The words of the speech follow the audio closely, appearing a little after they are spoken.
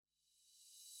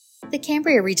The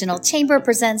Cambria Regional Chamber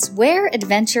presents Where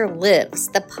Adventure Lives,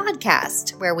 the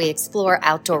podcast where we explore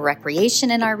outdoor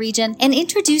recreation in our region and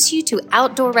introduce you to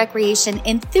outdoor recreation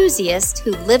enthusiasts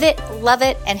who live it, love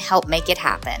it, and help make it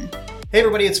happen. Hey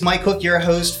everybody, it's Mike Cook, your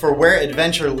host for Where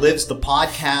Adventure Lives, the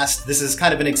podcast. This is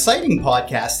kind of an exciting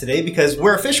podcast today because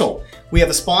we're official. We have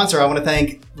a sponsor. I want to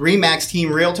thank RE/MAX Team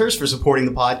Realtors for supporting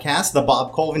the podcast. The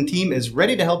Bob Colvin team is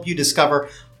ready to help you discover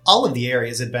all of the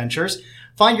area's adventures.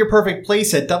 Find your perfect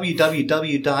place at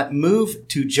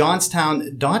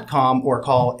www.movetojohnstown.com or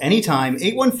call anytime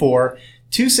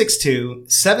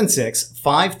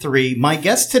 814-262-7653. My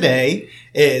guest today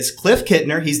is Cliff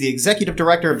Kittner. He's the Executive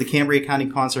Director of the Cambria County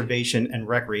Conservation and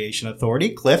Recreation Authority.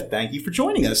 Cliff, thank you for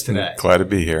joining us today. Glad to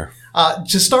be here.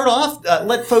 To start off,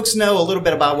 let folks know a little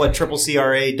bit about what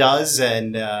CCCRA does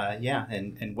and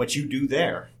what you do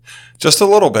there. Just a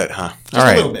little bit, huh? Just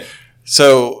a little bit.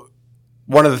 So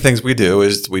one of the things we do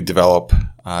is we develop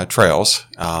trails.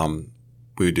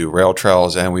 We do rail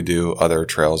trails and we do other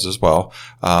trails as well.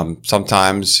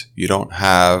 Sometimes you don't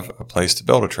have a place to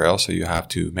build a trail, so you have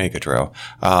to make a trail.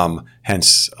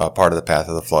 Hence, part of the Path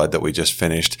of the Flood that we just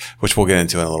finished, which we'll get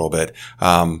into in a little bit.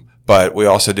 But we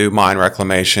also do mine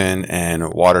reclamation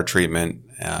and water treatment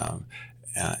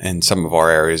in some of our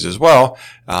areas as well.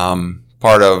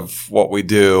 Part of what we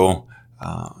do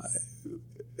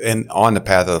on the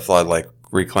Path of the Flood, like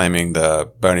reclaiming the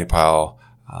bony pile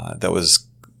that was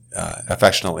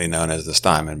affectionately known as the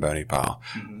Steinman bony pile.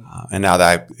 Mm-hmm. And now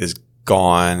that is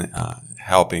gone,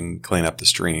 helping clean up the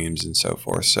streams and so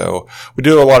forth. So we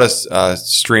do a lot of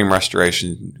stream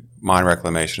restoration, mine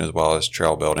reclamation, as well as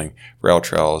trail building, rail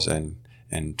trails and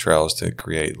trails to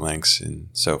create links and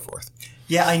so forth.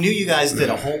 Yeah, I knew you guys did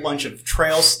a whole bunch of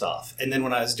trail stuff. And then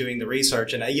when I was doing the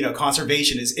research, and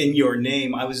conservation is in your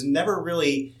name, I was never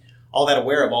really all that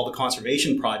aware of all the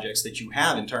conservation projects that you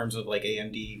have in terms of like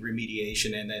AMD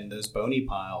remediation and then those bony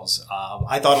piles.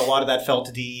 I thought a lot of that fell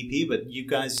to DEP, but you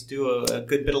guys do a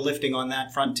good bit of lifting on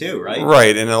that front too, right?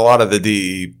 Right. And a lot of the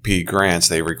DEP grants,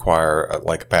 they require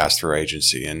a pass-through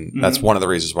agency. And that's one of the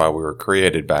reasons why we were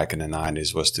created back in the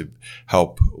 90s, was to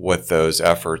help with those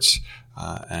efforts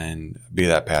and be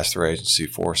that pass-through agency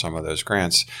for some of those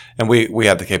grants. And we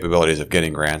have the capabilities of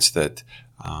getting grants that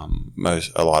a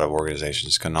lot of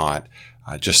organizations cannot,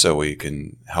 just so we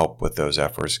can help with those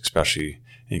efforts, especially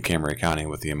in Cambria County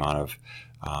with the amount of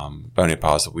bony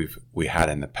piles that we had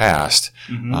in the past.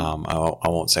 Mm-hmm. I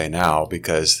won't say now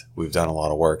because we've done a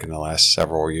lot of work in the last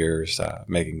several years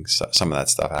making some of that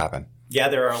stuff happen. Yeah,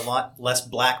 there are a lot less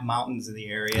black mountains in the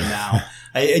area now.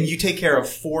 And you take care of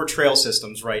 4 trail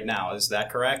systems right now. Is that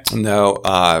correct? No,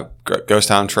 Ghost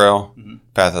Town Trail, mm-hmm.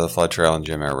 Path of the Flood Trail, and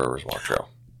Jim Air Rivers Walk Trail.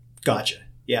 Gotcha.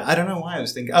 Yeah, I don't know why I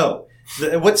was thinking,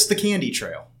 what's the Candy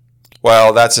Trail?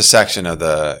 Well, that's a section of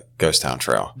the Ghost Town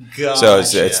Trail. Gotcha.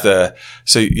 So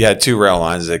so you had 2 rail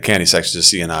lines. The Candy section is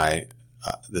the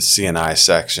CNI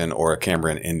section, or a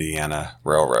Cambria and Indiana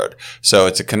Railroad. So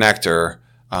it's a connector.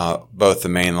 Both the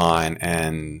main line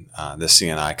and the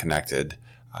CNI connected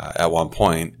at one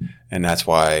point, and that's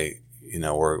why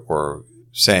we're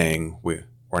saying we're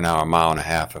now 1.5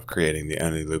 miles of creating the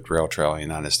only looped rail trail in the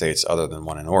United States, other than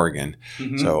one in Oregon.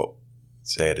 Mm-hmm. So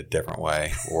say it a different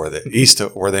way, or the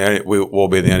we'll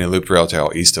be the only looped rail trail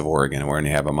east of Oregon. We're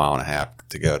only have 1.5 miles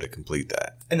to go to complete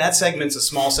that. And that segment's a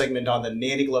small segment on the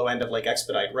Nantiglow end of like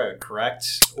Expedite Road, correct?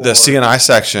 The CNI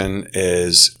section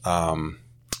is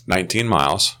 19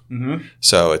 miles. Mm-hmm.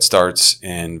 So it starts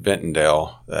in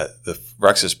Vintondale. The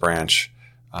Rexus branch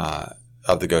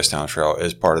of the Ghost Town Trail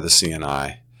is part of the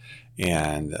CNI.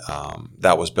 And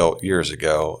that was built years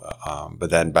ago. But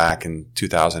then back in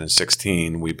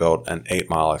 2016, we built an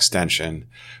 8-mile extension,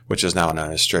 which is now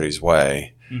known as Stritty's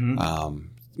Way, mm-hmm.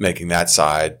 Making that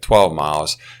side 12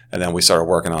 miles. And then we started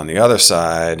working on the other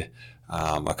side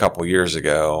a couple years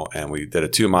ago, and we did a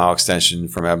 2-mile extension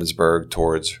from Evansburg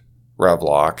towards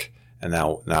Revlock. And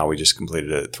now we just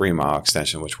completed a 3-mile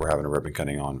extension, which we're having a ribbon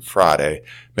cutting on Friday,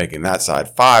 making that side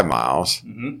 5 miles.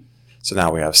 Mm-hmm. So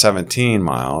now we have 17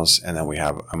 miles, and then we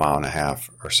have 1.5 miles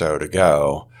or so to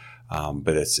go.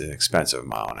 But it's an expensive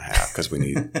 1.5 miles because we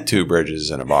need 2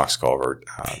 bridges and a box culvert,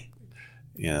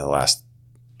 the last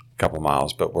couple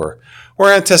miles. But we're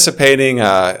anticipating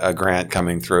a grant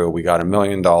coming through. We got $1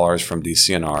 million from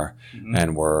DCNR, mm-hmm.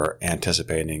 and we're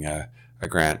anticipating a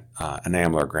grant, an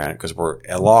AMLR grant, because we're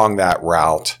along that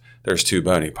route. There's 2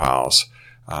 bony piles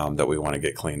that we want to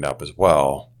get cleaned up as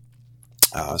well.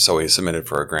 So we submitted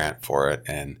for a grant for it,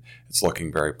 and it's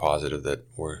looking very positive that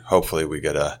hopefully we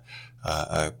get a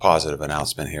positive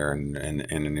announcement here in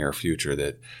the near future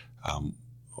that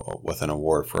with an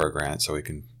award for a grant, so we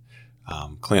can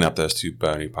clean up those 2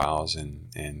 bony piles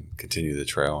and continue the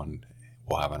trail, and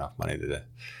we'll have enough money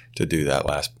to do that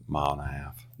last mile and a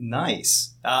half.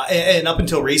 Nice. And up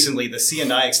until recently, the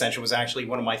C&I extension was actually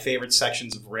one of my favorite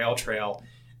sections of rail trail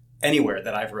anywhere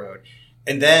that I've rode.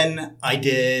 And then I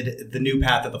did the new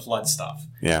Path of the Flood stuff.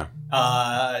 Yeah.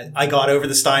 I got over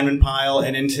the Steinman pile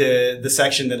and into the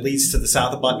section that leads to the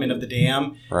south abutment of the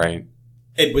dam. Right.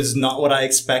 It was not what I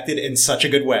expected in such a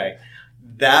good way.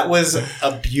 That was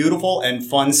a beautiful and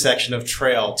fun section of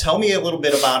trail. Tell me a little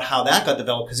bit about how that got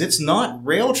developed, because it's not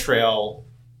rail trail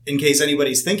in case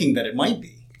anybody's thinking that it might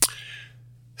be.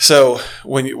 So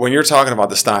when you're talking about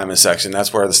the Steinman section,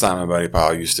 that's where the Steinman bony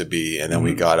pile used to be, and then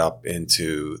we got up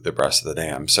into the breast of the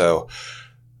dam. So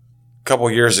a couple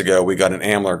of years ago, we got an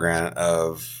AMLR grant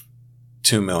of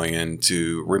 $2 million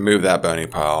to remove that bony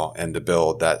pile and to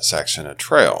build that section of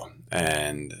trail.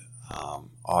 And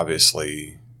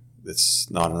obviously, it's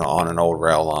not on an old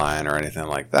rail line or anything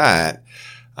like that.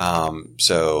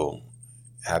 So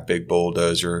have big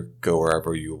bulldozer, go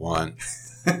wherever you want.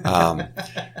 What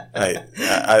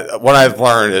I've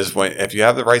learned is if you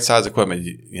have the right size equipment,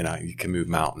 you can move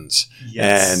mountains.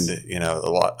 Yes. And a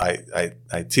lot. I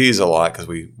tease a lot because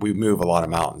we move a lot of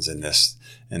mountains in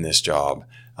this job,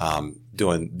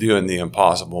 doing the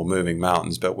impossible, moving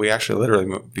mountains. But we actually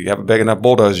literally, if you have a big enough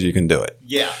bulldozer, you can do it.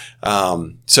 Yeah.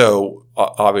 So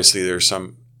obviously there's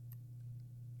some.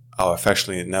 I'll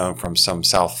affectionately known from some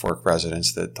South Fork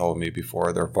residents that told me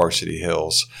before they're Varsity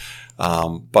Hills.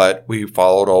 But we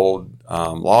followed old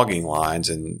logging lines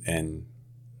and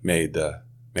made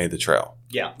the trail.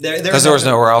 Yeah, because there was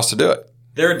nowhere else to do it.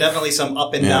 There are definitely some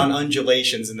up and down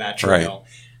undulations in that trail,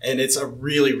 and it's a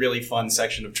really, really fun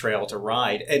section of trail to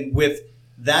ride. And with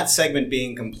that segment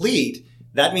being complete,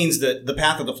 that means that the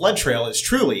Path of the Flood trail is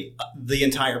truly the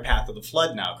entire Path of the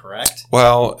Flood now, correct?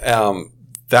 Well,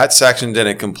 that section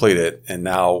didn't complete it, and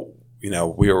now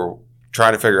we were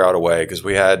trying to figure out a way because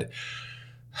we had.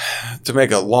 To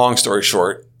make a long story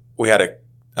short, we had a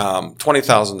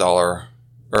 $20,000 or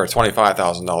a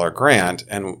 $25,000 grant,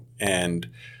 and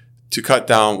to cut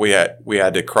down, we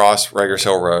had to cross Reggers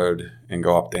Hill Road and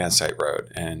go up Dansite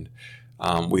Road, and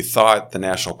we thought the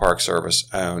National Park Service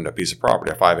owned a piece of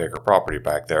property, a 5-acre property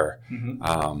back there,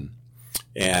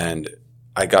 and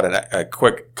I got a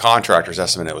quick contractor's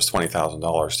estimate. It was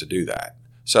 $20,000 to do that,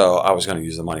 so I was going to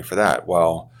use the money for that.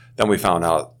 Well, then we found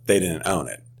out they didn't own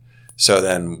it. So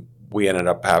then we ended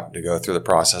up having to go through the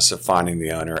process of finding the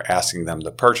owner, asking them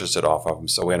to purchase it off of them.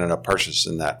 So we ended up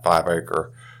purchasing that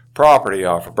 5-acre property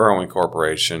off of Berwyn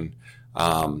Corporation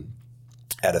at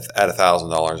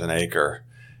 $1,000 an acre.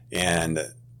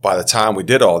 And by the time we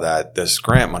did all that, this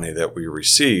grant money that we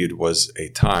received was a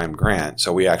time grant.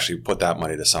 So we actually put that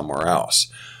money to somewhere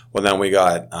else. Well, then we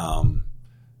got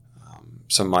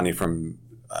some money from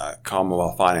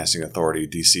Commonwealth Financing Authority,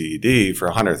 DCED, for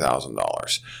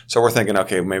 $100,000. So we're thinking,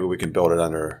 okay, maybe we can build it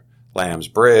under Lamb's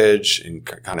Bridge and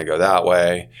kind of go that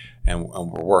way. And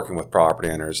we're working with property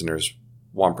owners, and there's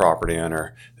one property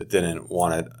owner that didn't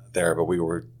want it there, but we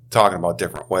were talking about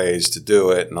different ways to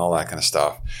do it and all that kind of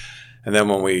stuff. And then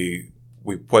when we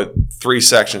put 3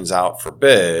 sections out for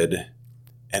bid,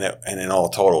 and in all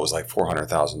total it was like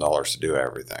 $400,000 to do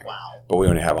everything. Wow. But we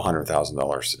only have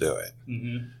 $100,000 to do it.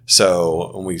 Mm-hmm.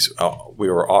 So we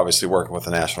were obviously working with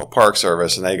the National Park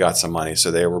Service, and they got some money,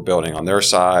 so they were building on their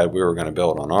side. We were going to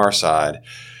build on our side.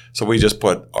 So we just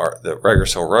put the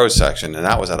Reggers Hill Road section, and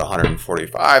that was at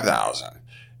 $145,000,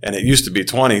 and it used to be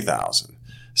 $20,000.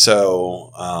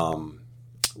 So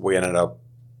we ended up,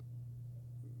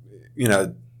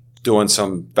 doing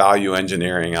some value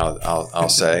engineering, I'll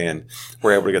say, and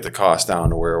we're able to get the cost down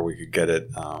to where we could get it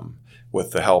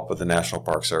with the help of the National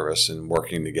Park Service and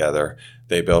working together.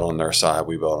 They built on their side,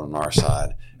 we built on our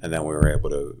side, and then we were able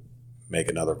to make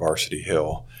another Varsity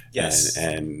Hill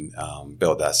and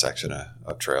build that section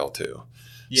of trail too.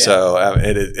 Yeah. So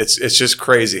it's just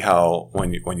crazy how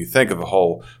when you think of a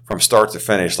whole from start to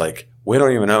finish, like we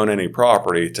don't even own any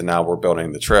property to now we're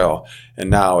building the trail,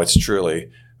 and now it's truly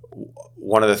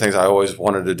one of the things I always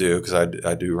wanted to do, because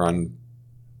I do run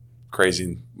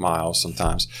crazy miles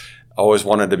sometimes. I always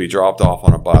wanted to be dropped off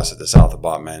on a bus at the south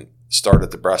abutment, start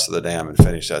at the breast of the dam, and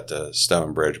finish at the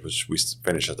Stone Bridge, which we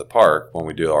finish at the park when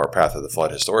we do our Path of the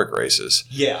Flood historic races.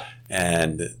 Yeah.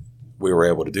 And we were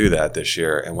able to do that this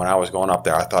year. And when I was going up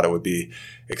there, I thought it would be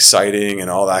exciting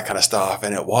and all that kind of stuff.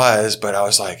 And it was, but I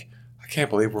was like, I can't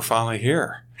believe we're finally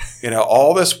here.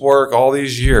 All this work, all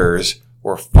these years,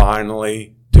 we're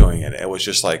finally doing it. It was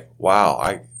just like, wow.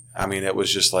 I mean, it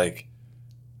was just like,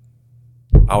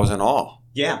 I was in awe.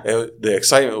 Yeah. The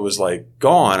excitement was like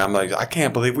gone. I'm like, I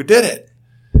can't believe we did it.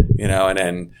 And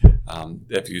then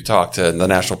If you talk to the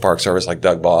National Park Service, like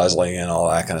Doug Bosley and all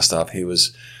that kind of stuff, he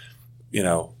was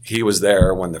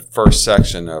there when the first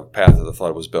section of Path of the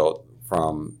Flood was built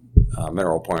from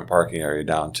Mineral Point parking area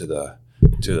down to the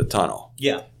tunnel.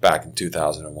 Yeah. Back in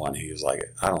 2001, he was like,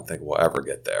 I don't think we'll ever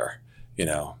get there,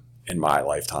 in my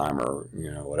lifetime or,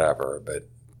 whatever, but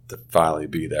to finally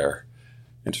be there.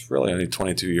 It's really only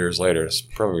 22 years later. It's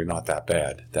probably not that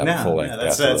bad.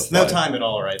 That's no time at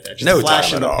all right there. Just no a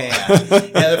flash time in at the all.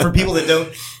 pan. Yeah, for people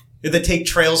that take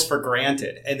trails for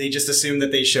granted and they just assume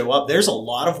that they show up, there's a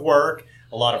lot of work,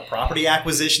 a lot of property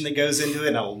acquisition that goes into it,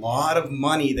 and a lot of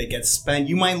money that gets spent.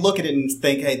 You might look at it and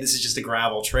think, hey, this is just a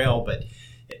gravel trail, but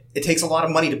it takes a lot of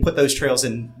money to put those trails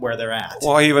in where they're at.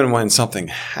 Well, even when something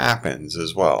happens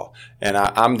as well. And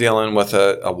I'm dealing with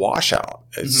a washout,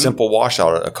 a simple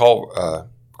washout, a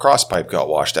cross pipe got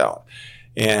washed out.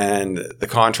 And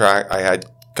I had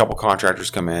a couple contractors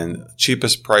come in.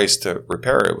 Cheapest price to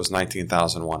repair it was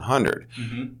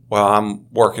 $19,100. Well,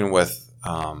 I'm working with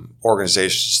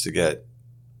organizations to get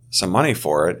some money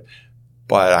for it,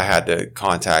 but I had to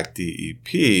contact DEP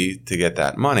to get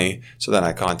that money. So then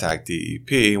I contact DEP,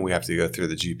 and we have to go through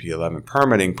the GP11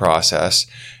 permitting process.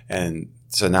 And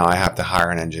so now I have to hire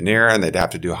an engineer, and they'd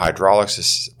have to do hydraulics to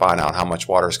find out how much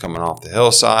water is coming off the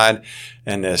hillside.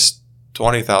 And this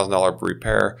 $20,000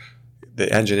 repair,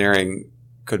 the engineering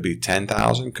could be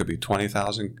 $10,000, could be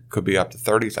 $20,000, could be up to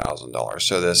 $30,000.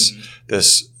 So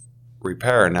this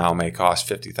repair now may cost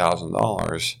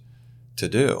 $50,000 to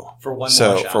do for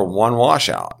one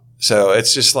washout. So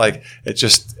it's just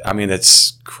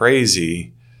it's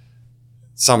crazy.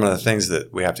 Some of the things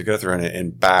that we have to go through,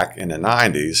 and back in the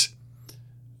 90s,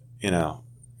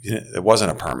 it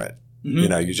wasn't a permit.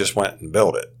 You just went and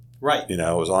built it. Right. It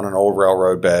was on an old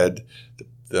railroad bed.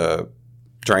 The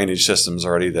drainage system's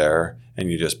already there,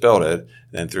 and you just built it. And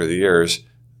then through the years,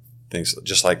 things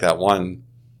just like that one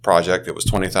project, it was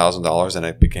 $20,000, and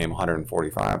it became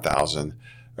 $145,000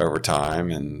 over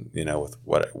time. And with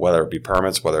whether it be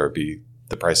permits, whether it be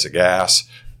the price of gas,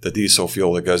 the diesel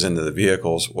fuel that goes into the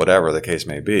vehicles, whatever the case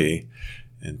may be,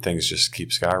 and things just keep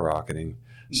skyrocketing.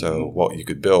 So what you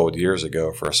could build years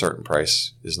ago for a certain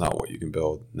price is not what you can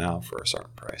build now for a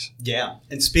certain price. Yeah.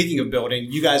 And speaking of building,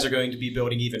 you guys are going to be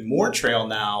building even more trail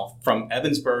now from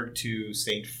Evansburg to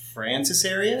St. Francis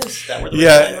area? Is that where the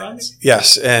line runs?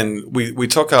 Yes. And we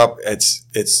took up,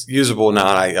 it's usable now.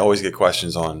 And I always get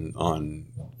questions on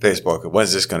Facebook.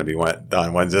 When's this going to be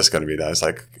done? When's this going to be done? It's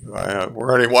like,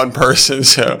 we're only one person,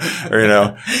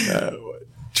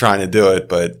 trying to do it.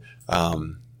 But,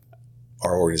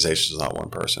 our organization is not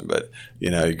one person, but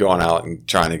you're going out and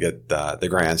trying to get the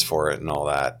grants for it and all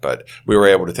that. But we were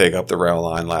able to take up the rail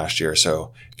line last year.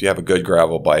 So if you have a good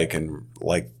gravel bike and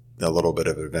like a little bit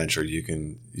of adventure, you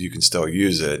can still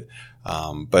use it.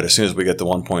 But as soon as we get the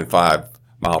 1.5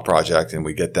 mile project and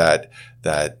we get that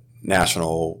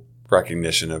national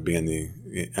recognition of being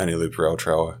the only loop rail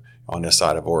trail on this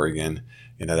side of Oregon,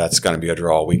 that's going to be a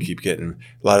draw. We keep getting,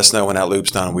 let us know when that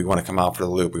loop's done. We want to come out for the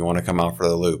loop. We want to come out for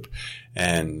the loop.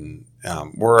 And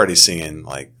we're already seeing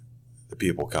like the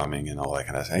people coming and all that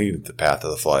kind of thing. Even the Path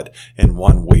of the Flood. In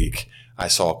 1 week, I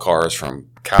saw cars from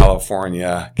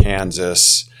California,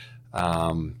 Kansas,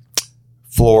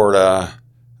 Florida,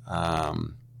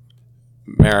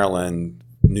 Maryland,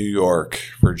 New York,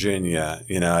 Virginia.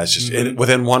 It's just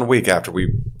within 1 week after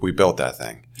we built that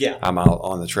thing. Yeah, I'm out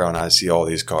on the trail and I see all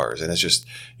these cars, and it's just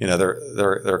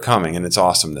they're coming, and it's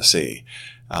awesome to see.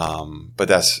 But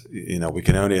that's we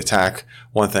can only attack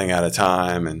one thing at a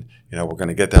time, and we're going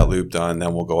to get that loop done.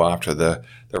 Then we'll go after the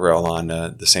rail line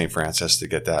to St. Francis to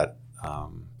get that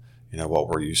what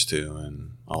we're used to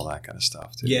and all that kind of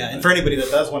stuff too. Yeah, and for anybody that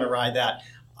does want to ride that,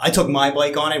 I took my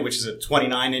bike on it, which is a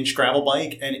 29-inch gravel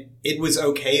bike, and it was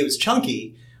okay. It was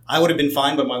chunky. I would have been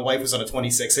fine, but my wife was on a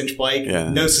 26-inch bike,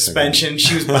 no suspension.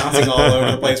 She was bouncing all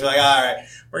over the place. We're like, all right,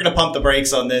 we're going to pump the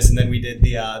brakes on this. And then we did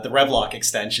the Revlock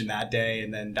extension that day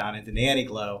and then down into Nanny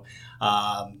Glow.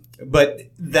 But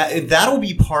that'll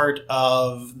be part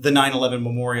of the 9/11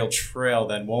 Memorial Trail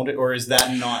then, won't it? Or is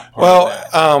that not part of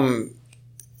that?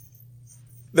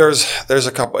 There's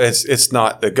a couple. It's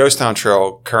not the Ghost Town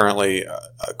Trail currently,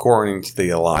 according to the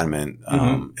alignment,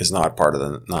 is not part of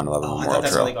the 9/11 Memorial I thought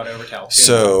that's Trail. how they got Overtel too.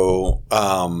 So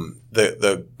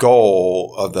the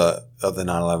goal of the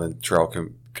 9/11 Trail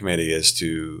Committee is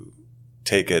to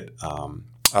take it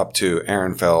up to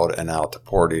Ehrenfeld and out to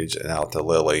Portage and out to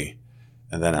Lilly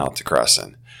and then out to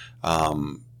Crescent.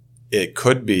 It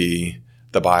could be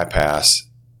the bypass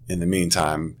in the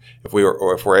meantime if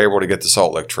we're able to get the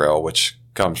Salt Lick Trail, which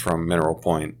comes from Mineral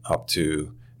Point up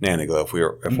to Nanny Glow. If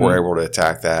we're able to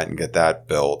attack that and get that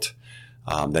built,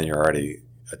 then you're already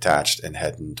attached and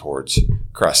heading towards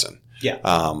Crescent. Yeah.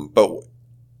 But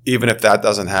even if that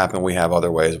doesn't happen, we have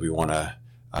other ways we want to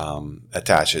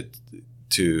attach it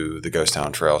to the Ghost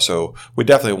Town Trail. So we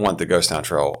definitely want the Ghost Town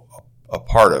Trail a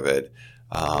part of it,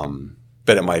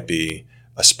 but it might be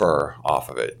a spur off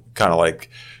of it, kind of like,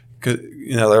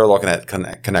 they're looking at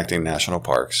connecting national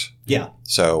parks. Yeah.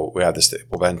 So we have the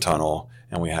Staple Bend Tunnel,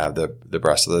 and we have the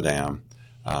breast of the dam,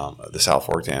 the South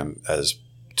Fork Dam, as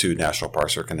two national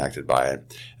parks are connected by it.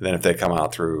 And then if they come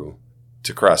out through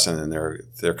to Crescent, and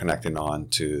they're connecting on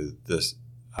to this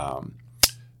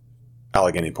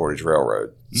Allegheny Portage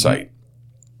Railroad site.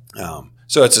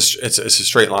 So it's a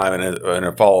straight line, and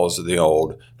it follows the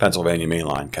old Pennsylvania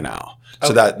Mainline Canal.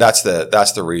 So that's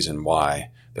the reason why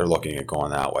they're looking at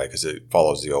going that way, because it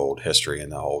follows the old history in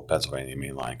the old Pennsylvania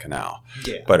Mainline Canal.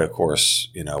 Yeah. But of course,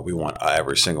 we want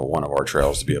every single one of our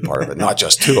trails to be a part of it, not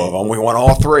just two of them. We want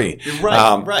all three.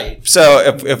 Right. Right. So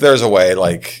if there's a way,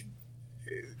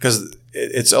 because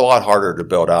it's a lot harder to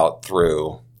build out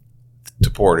through to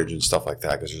Portage and stuff like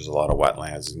that, because there's a lot of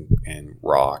wetlands and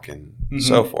rock and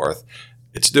so forth.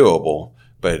 It's doable,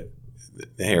 but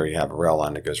here you have a rail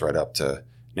line that goes right up to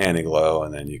Nantiglow,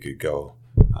 and then you could go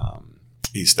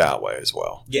east that way as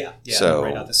well. Yeah. So,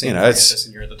 right out the St. Francis,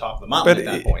 and you're at the top of the mountain at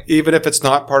that point. Even if it's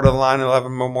not part of the Line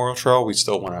 11 Memorial Trail, we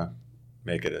still want to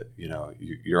make it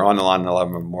you're on the Line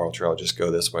 11 Memorial Trail, just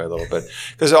go this way a little bit.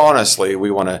 Because honestly,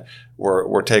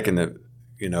 we're taking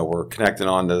we're connecting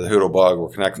on to the Hoodlebug, we're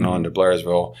connecting on to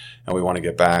Blairsville, and we want to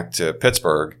get back to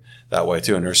Pittsburgh that way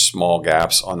too. And there's small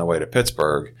gaps on the way to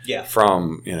Pittsburgh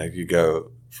from, you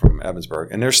go from Evansburg,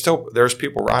 and there's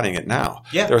people riding it now.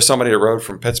 Yeah. There was somebody that rode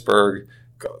from Pittsburgh,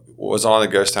 was on the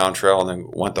Ghost Town Trail, and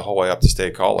then went the whole way up to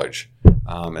State College.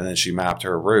 And then she mapped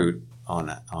her route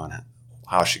on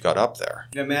how she got up there.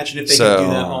 Imagine if they could do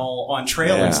that all on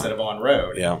trail instead of on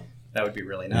road. Yeah. That would be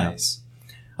really nice.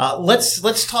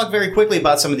 Let's talk very quickly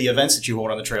about some of the events that you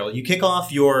hold on the trail. You kick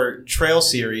off your trail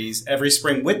series every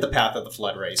spring with the Path of the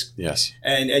Flood race. Yes.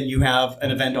 And you have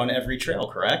an event on every trail,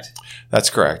 correct?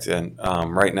 That's correct. And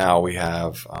right now we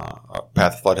have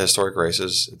Path of Flood historic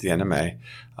races at the end of May,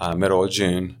 middle of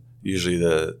June, usually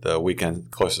the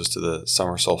weekend closest to the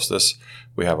summer solstice.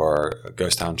 We have our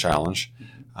Ghost Town Challenge.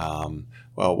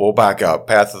 Well, we'll back up.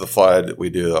 Path of the Flood, we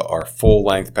do our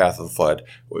full-length Path of the Flood.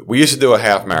 We used to do a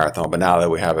half marathon, but now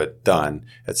that we have it done,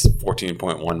 it's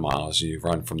 14.1 miles. You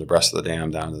run from the breast of the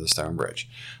dam down to the Stone Bridge.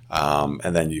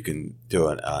 And then you can do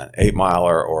an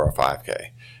 8-miler or a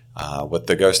 5K. With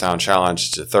the Ghost Town Challenge,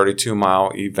 it's a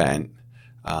 32-mile event,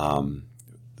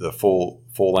 the full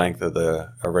length of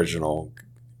the original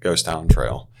Ghost Town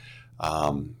Trail.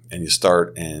 And you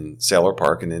start in Sailor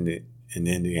Park in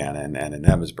Indiana and in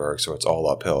Evansburg, so it's all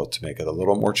uphill to make it a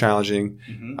little more challenging.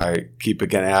 I keep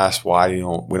getting asked why we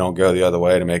don't go the other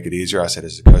way to make it easier. I said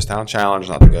it's the Ghost Town Challenge,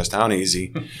 not the Ghost Town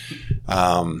Easy.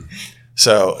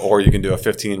 Or you can do a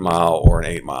 15-mile or an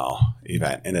 8-mile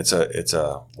event, and it's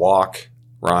a walk,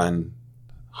 run,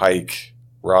 hike,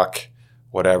 ruck,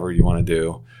 whatever you want to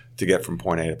do to get from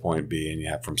point A to point B, and you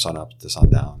have from sun up to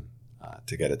sundown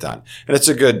to get it done. And it's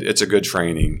a good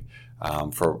training.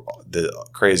 For the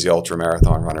crazy ultra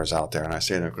marathon runners out there, and I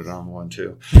say that because I'm one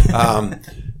too.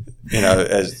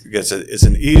 It's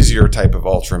an easier type of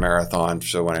ultra marathon.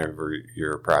 So whenever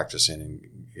you're practicing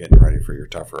and getting ready for your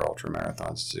tougher ultra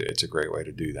marathons, it's a great way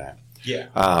to do that. Yeah.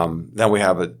 Then we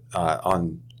have it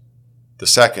on the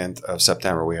 2nd of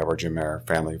September. We have our Jim Mayer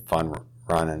Family Fun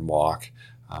Run and Walk.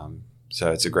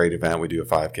 So it's a great event. We do a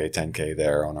 5K, 10K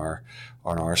there on our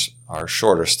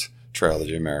shortest trail, the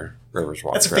Jim Mayer Rivers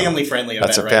Walk. That's a family-friendly event.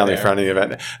 That's a family-friendly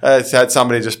event. It's had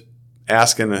somebody just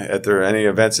asking if there are any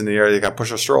events in the area they can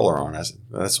push a stroller on.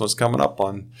 That's what's coming up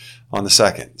on the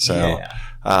 2nd. So,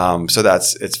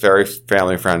 it's very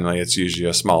family-friendly. It's usually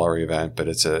a smaller event, but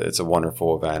it's a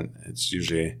wonderful event. It's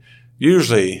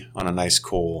usually on a nice,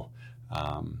 cool,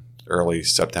 early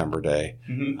September day.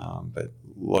 But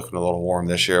looking a little warm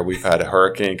this year. We've had a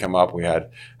hurricane come up. We had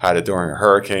it during a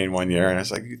hurricane one year, and it's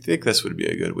like, you think this would be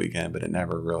a good weekend, but it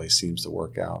never really seems to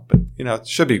work out. But, it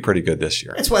should be pretty good this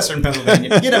year. It's Western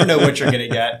Pennsylvania. You never know what you're going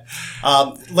to get.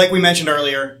 Like we mentioned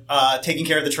earlier, taking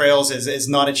care of the trails is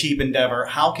not a cheap endeavor.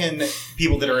 How can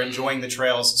people that are enjoying the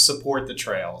trails support the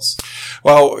trails?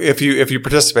 Well, if you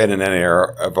participate in any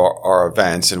of our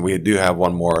events, and we do have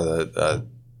one more, the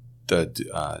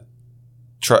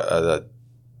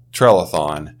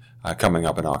Trailathon coming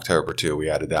up in October too. We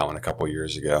added that one a couple of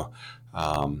years ago.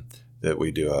 That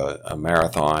we do a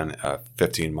marathon, a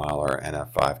 15-miler, and a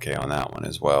 5K on that one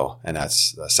as well, and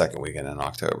that's the second weekend in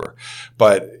October.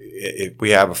 But if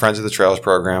we have a Friends of the Trails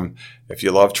program. If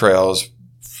you love trails,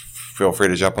 feel free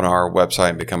to jump on our website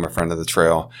and become a friend of the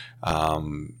trail.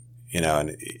 And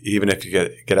even if you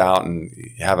get out and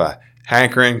you have a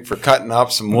hankering for cutting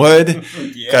up some wood,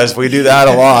 because we do that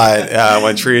a lot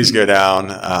when trees go down.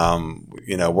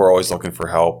 We're always looking for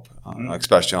help,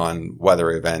 especially on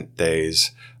weather event days,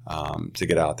 to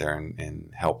get out there and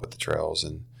help with the trails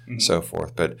and so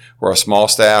forth. But we're a small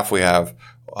staff. We have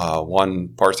one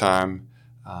part-time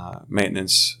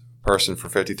maintenance person for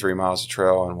 53 miles of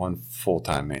trail and one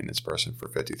full-time maintenance person for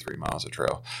 53 miles of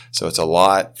trail. So it's a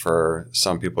lot for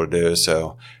some people to do.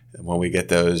 So when we get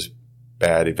those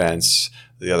bad events,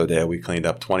 the other day we cleaned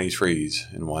up 20 trees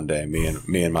in one day, me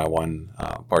and my one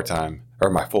part-time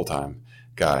or my full-time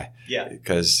guy. Yeah.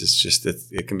 Because it's just,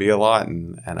 it can be a lot.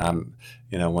 And I'm,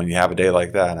 when you have a day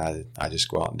like that, I just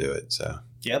go out and do it. So.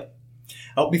 Yep.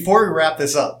 Oh, before we wrap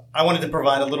this up, I wanted to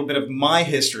provide a little bit of my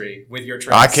history with your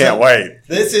trail. I can't wait.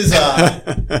 This is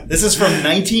from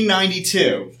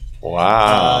 1992.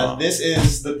 Wow. This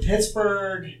is the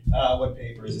Pittsburgh, what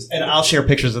paper is this? And I'll share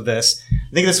pictures of this.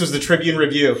 I think this was the Tribune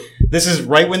Review. This is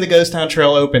right when the Ghost Town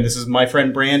Trail opened. This is my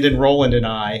friend Brandon Rowland and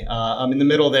I. I'm in the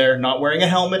middle there, not wearing a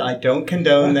helmet. I don't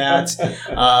condone that.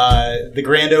 The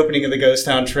grand opening of the Ghost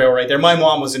Town Trail right there. My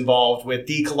mom was involved with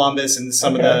D. Columbus and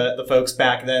some of the folks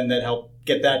back then that helped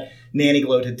get that Nanny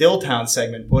Glow to Dilltown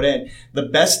segment put in. The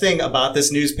best thing about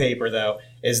this newspaper, though,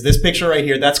 is this picture right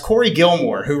here. That's Corey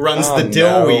Gilmore, who runs the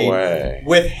Dillweed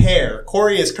with hair.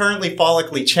 Corey is currently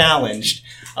follically challenged.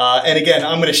 And again,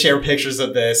 I'm going to share pictures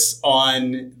of this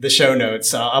on the show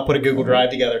notes. I'll put a Google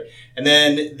Drive together. And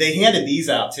then they handed these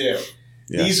out, too.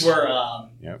 Yes. These were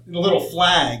the little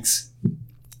flags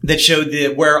that showed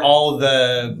where all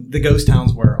the ghost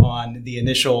towns were on the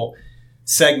initial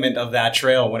segment of that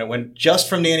trail when it went just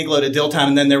from Nanny Glow to Dilltown.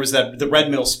 And then there was the Red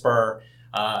Mill Spur.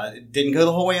 It didn't go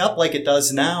the whole way up like it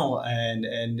does now.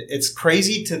 And it's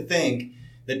crazy to think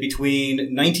that between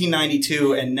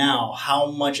 1992 and now, how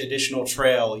much additional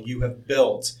trail you have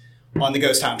built on the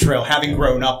Ghost Town Trail, having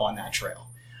grown up on that trail.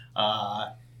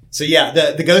 So yeah,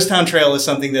 the Ghost Town Trail is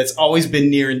something that's always been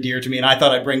near and dear to me, and I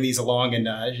thought I'd bring these along and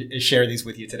share these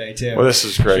with you today too. Well, this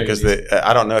is great because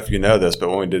I don't know if you know this, but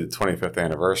when we did the 25th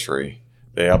anniversary,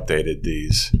 they updated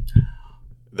these.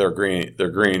 They're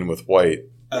green with white.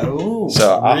 Oh,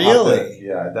 so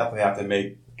really? I definitely have to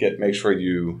make sure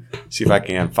you see if I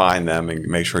can find them and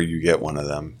make sure you get one of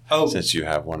them. Oh, since you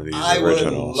have one of these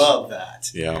originals. I would love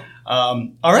that. Yeah.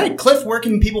 All right, Cliff, where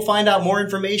can people find out more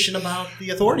information about the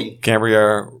authority?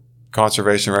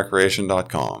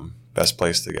 CambriaConservationRecreation.com. Best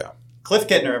place to go. Cliff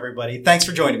Kittner, everybody. Thanks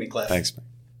for joining me, Cliff. Thanks.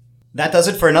 That does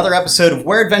it for another episode of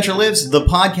Where Adventure Lives, the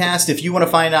podcast. If you want to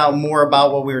find out more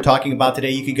about what we were talking about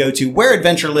today, you could go to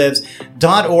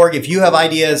whereadventurelives.org. If you have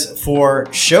ideas for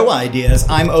show ideas,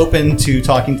 I'm open to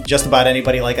talking to just about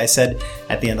anybody. Like I said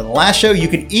at the end of the last show, you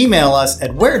could email us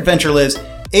at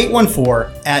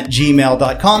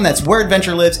whereadventurelives814@gmail.com. That's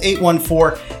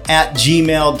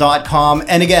whereadventurelives814@gmail.com.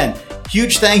 And again,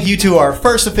 huge thank you to our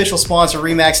first official sponsor,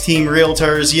 RE/MAX Team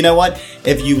Realtors. You know what?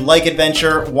 If you like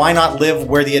adventure, why not live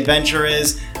where the adventure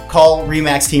is? Call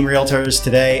RE/MAX Team Realtors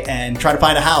today and try to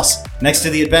find a house next to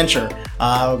the adventure.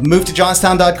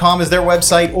 MoveToJohnstown.com is their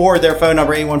website or their phone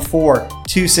number,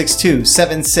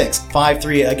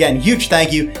 814-262-7653. Again, huge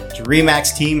thank you to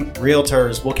RE/MAX Team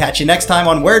Realtors. We'll catch you next time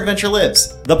on Where Adventure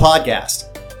Lives, the podcast.